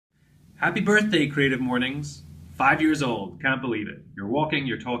Happy birthday, Creative Mornings. 5 years old. Can't believe it. You're walking,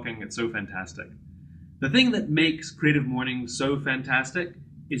 you're talking. It's so fantastic. The thing that makes Creative Mornings so fantastic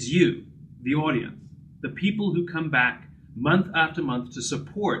is you, the audience, the people who come back month after month to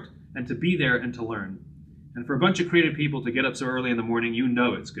support and to be there and to learn. And for a bunch of creative people to get up so early in the morning, you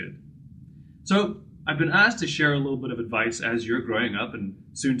know it's good. So I've been asked to share a little bit of advice as you're growing up and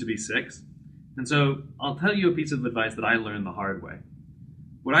soon to be 6. And so I'll tell you a piece of advice that I learned the hard way.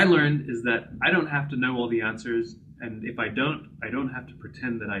 What I learned is that I don't have to know all the answers, and if I don't have to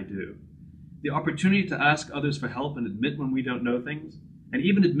pretend that I do. The opportunity to ask others for help and admit when we don't know things, and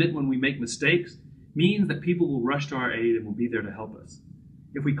even admit when we make mistakes, means that people will rush to our aid and will be there to help us.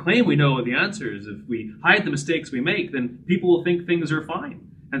 If we claim we know all the answers, if we hide the mistakes we make, then people will think things are fine,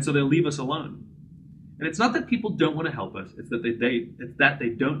 and so they'll leave us alone. And it's not that people don't want to help us, it's that they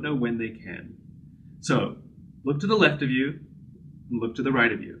don't know when they can. So, look to the left of you, and look to the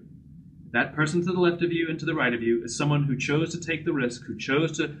right of you. That person to the left of you and to the right of you is someone who chose to take the risk, who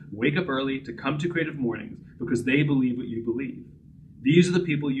chose to wake up early, to come to Creative Mornings because they believe what you believe. These are the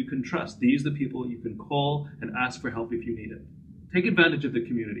people you can trust. These are the people you can call and ask for help if you need it. Take advantage of the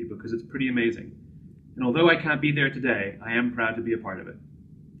community because it's pretty amazing. And although I can't be there today, I am proud to be a part of it.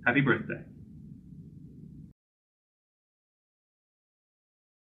 Happy birthday.